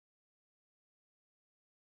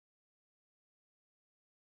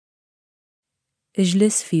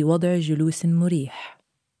اجلس في وضع جلوس مريح.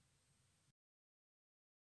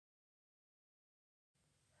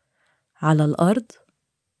 على الأرض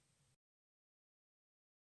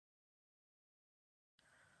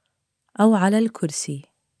أو على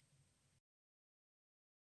الكرسي.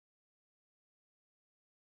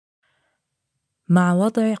 مع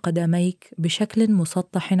وضع قدميك بشكل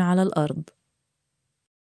مسطح على الأرض.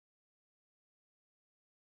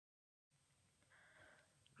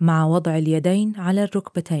 مع وضع اليدين على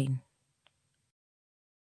الركبتين.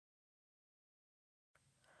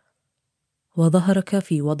 وظهرك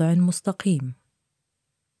في وضع مستقيم.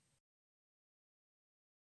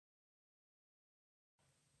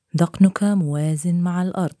 ذقنك موازن مع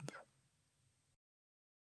الأرض.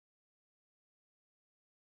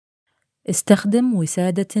 استخدم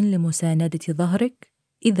وسادة لمساندة ظهرك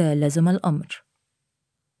إذا لزم الأمر.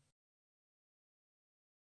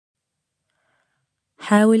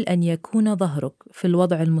 حاول أن يكون ظهرك في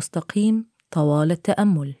الوضع المستقيم طوال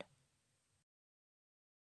التأمل.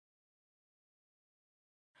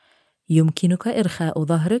 يمكنك إرخاء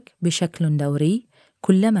ظهرك بشكل دوري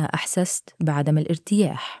كلما أحسست بعدم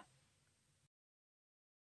الارتياح.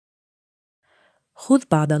 خذ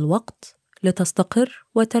بعض الوقت لتستقر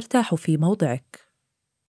وترتاح في موضعك.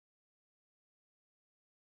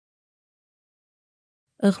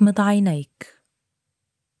 اغمض عينيك.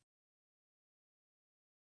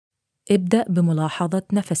 ابدأ بملاحظة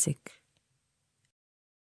نفسك.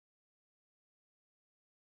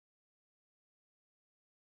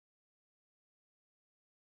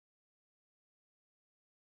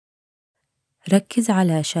 ركز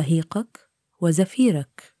على شهيقك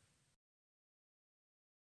وزفيرك.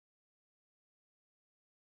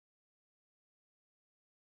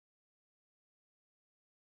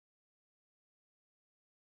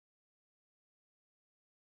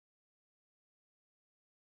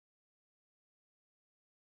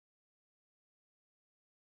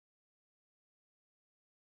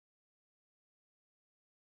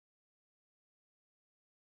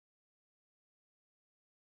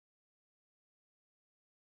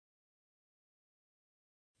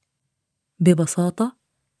 ببساطة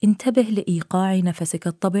انتبه لإيقاع نفسك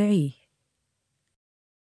الطبيعي.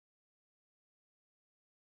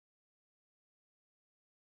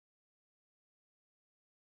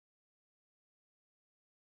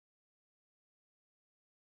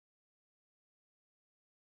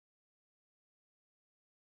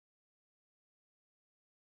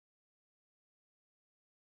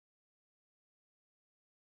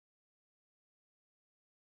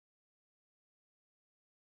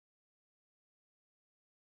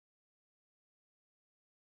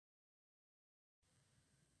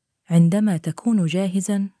 عندما تكون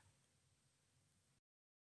جاهزاً،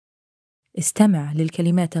 استمع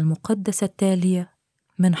للكلمات المقدسة التالية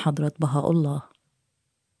من حضرة بهاء الله.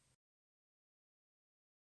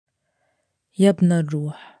 يا ابن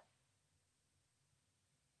الروح،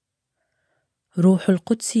 روح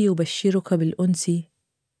القدس يبشرك بالأنس.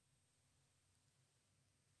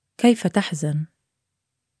 كيف تحزن؟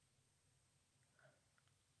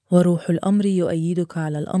 وروح الأمر يؤيدك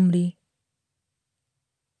على الأمر.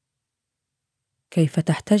 كيف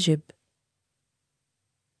تحتجب؟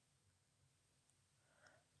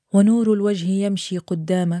 ونور الوجه يمشي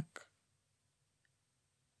قدامك.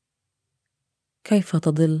 كيف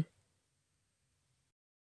تضل؟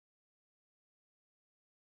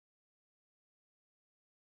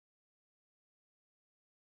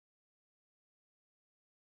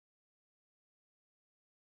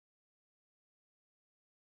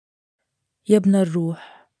 يا ابن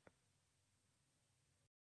الروح،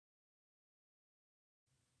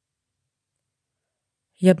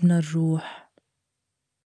 يا ابن الروح،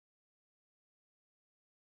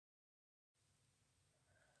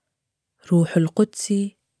 روح القدس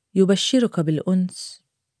يبشرك بالأنس.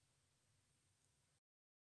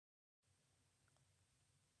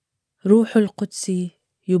 روح القدس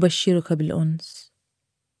يبشرك بالأنس.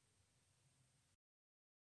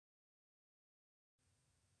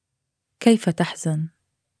 كيف تحزن؟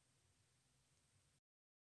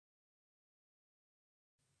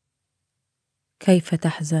 كيف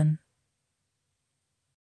تحزن؟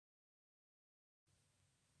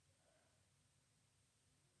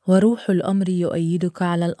 وروح الأمر يؤيدك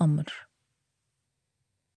على الأمر.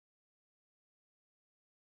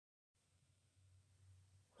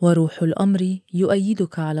 وروح الأمر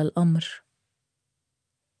يؤيدك على الأمر.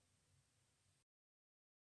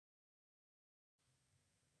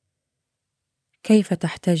 كيف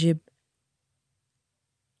تحتجب؟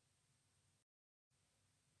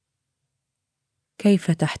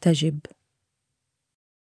 كيف تحتجب؟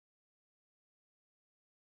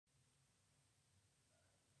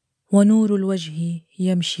 ونور الوجه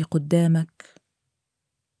يمشي قدامك.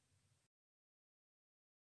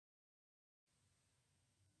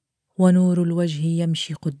 ونور الوجه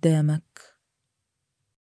يمشي قدامك.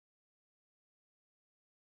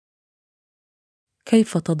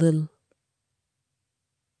 كيف تضل؟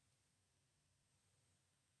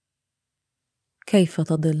 كيف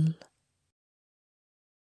تضل؟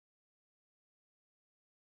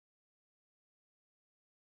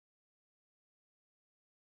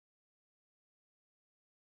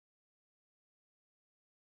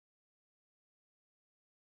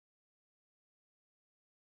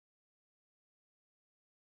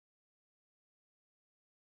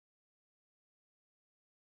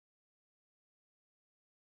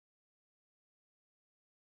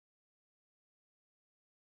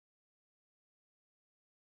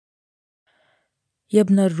 يا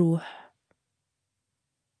ابن الروح.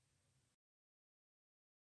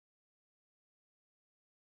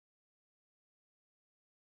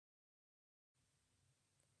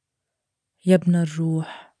 يا ابن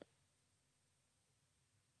الروح.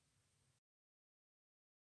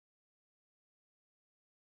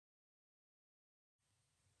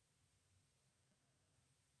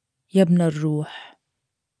 يا ابن الروح.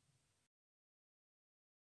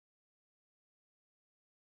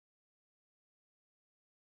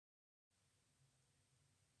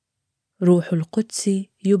 روح القدس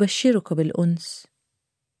يبشرك بالأنس.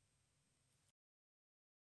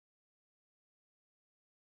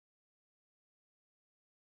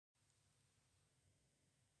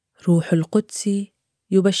 روح القدس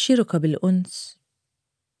يبشرك بالأنس.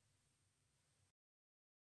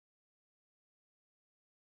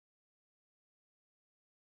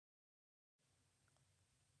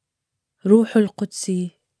 روح القدس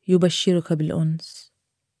يبشرك بالأنس.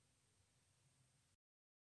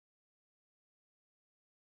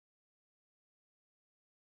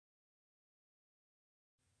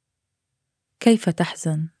 كيف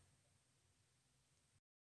تحزن؟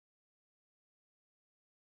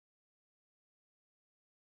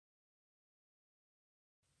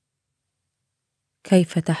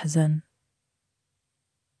 كيف تحزن؟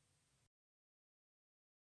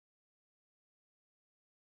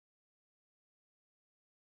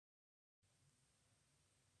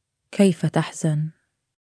 كيف تحزن؟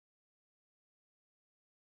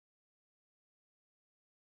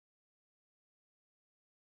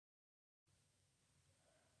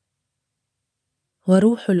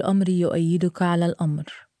 وروح الأمر يؤيدك على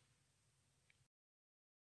الأمر.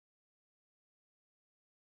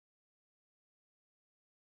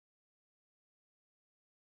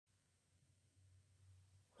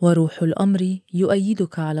 وروح الأمر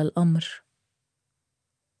يؤيدك على الأمر.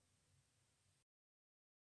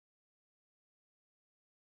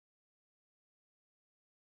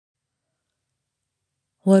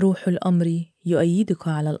 وروح الأمر يؤيدك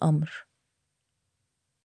على الأمر.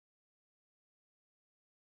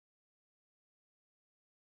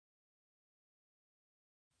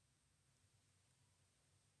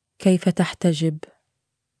 كيف تحتجب؟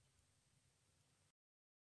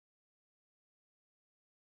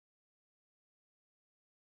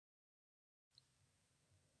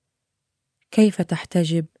 كيف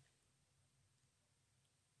تحتجب؟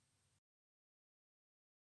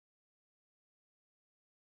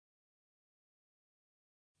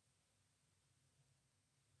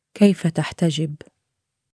 كيف تحتجب؟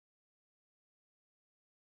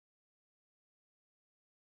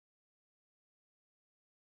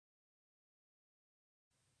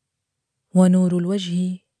 ونور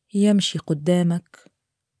الوجه يمشي قدامك.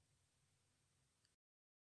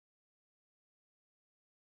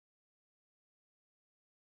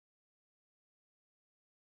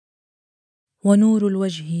 ونور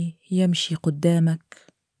الوجه يمشي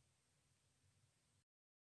قدامك.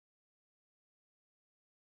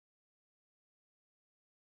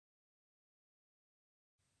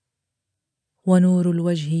 ونور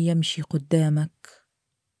الوجه يمشي قدامك.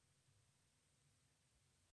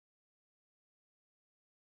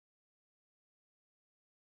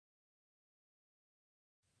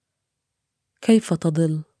 كيف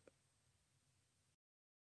تضل؟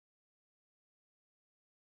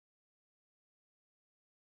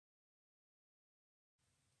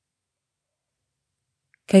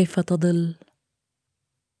 كيف تضل؟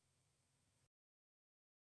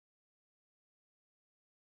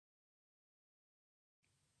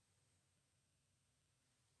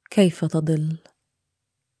 كيف تضل؟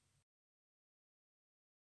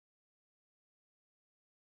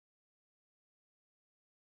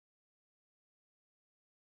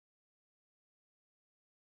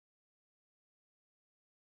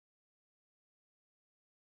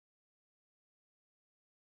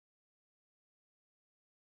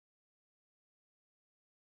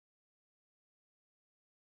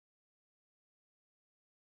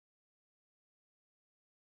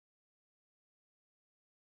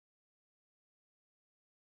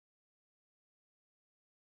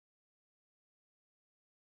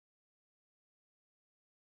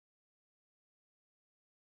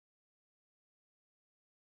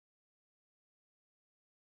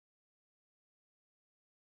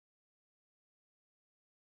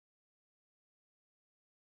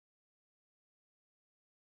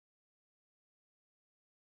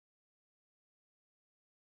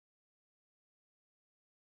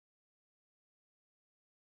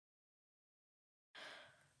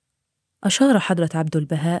 أشار حضرة عبد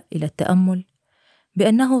البهاء إلى التأمل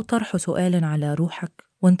بأنه طرح سؤال على روحك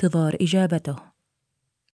وانتظار إجابته.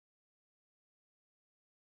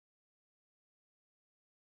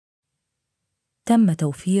 تم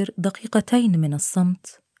توفير دقيقتين من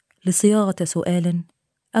الصمت لصياغة سؤال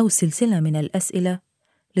أو سلسلة من الأسئلة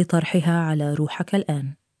لطرحها على روحك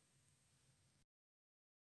الآن.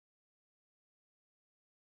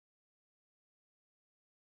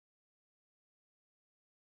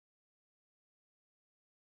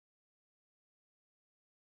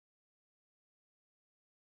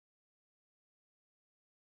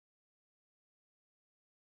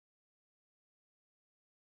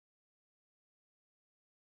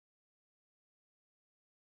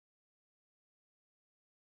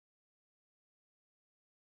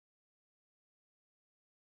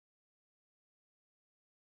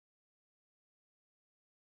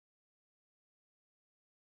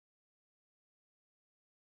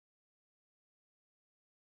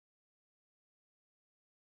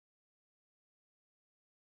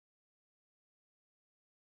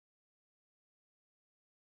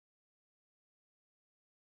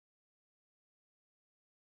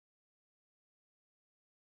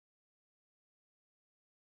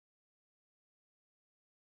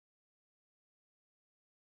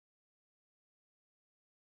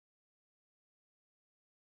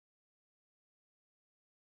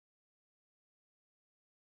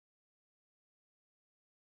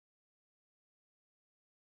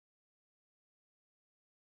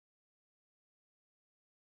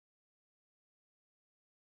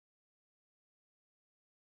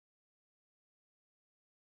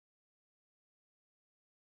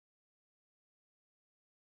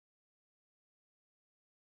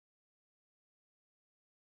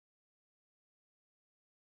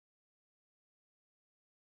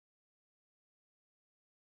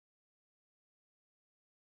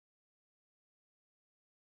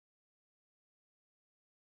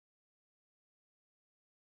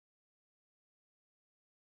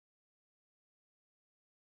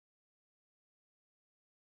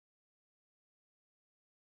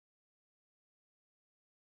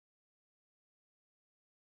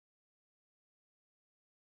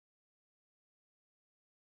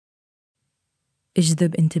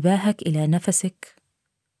 اجذب انتباهك إلى نفسك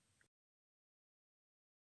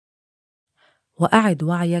وأعد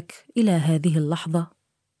وعيك إلى هذه اللحظة.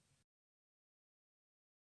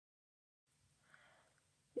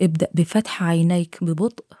 ابدأ بفتح عينيك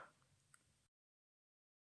ببطء.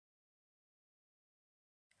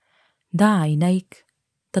 دع عينيك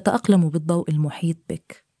تتأقلم بالضوء المحيط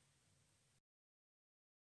بك.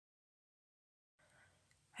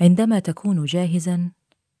 عندما تكون جاهزاً،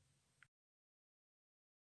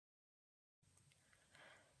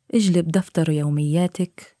 اجلب دفتر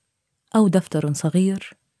يومياتك أو دفتر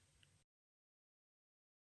صغير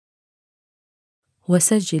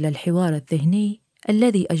وسجل الحوار الذهني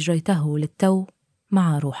الذي أجريته للتو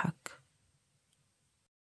مع روحك.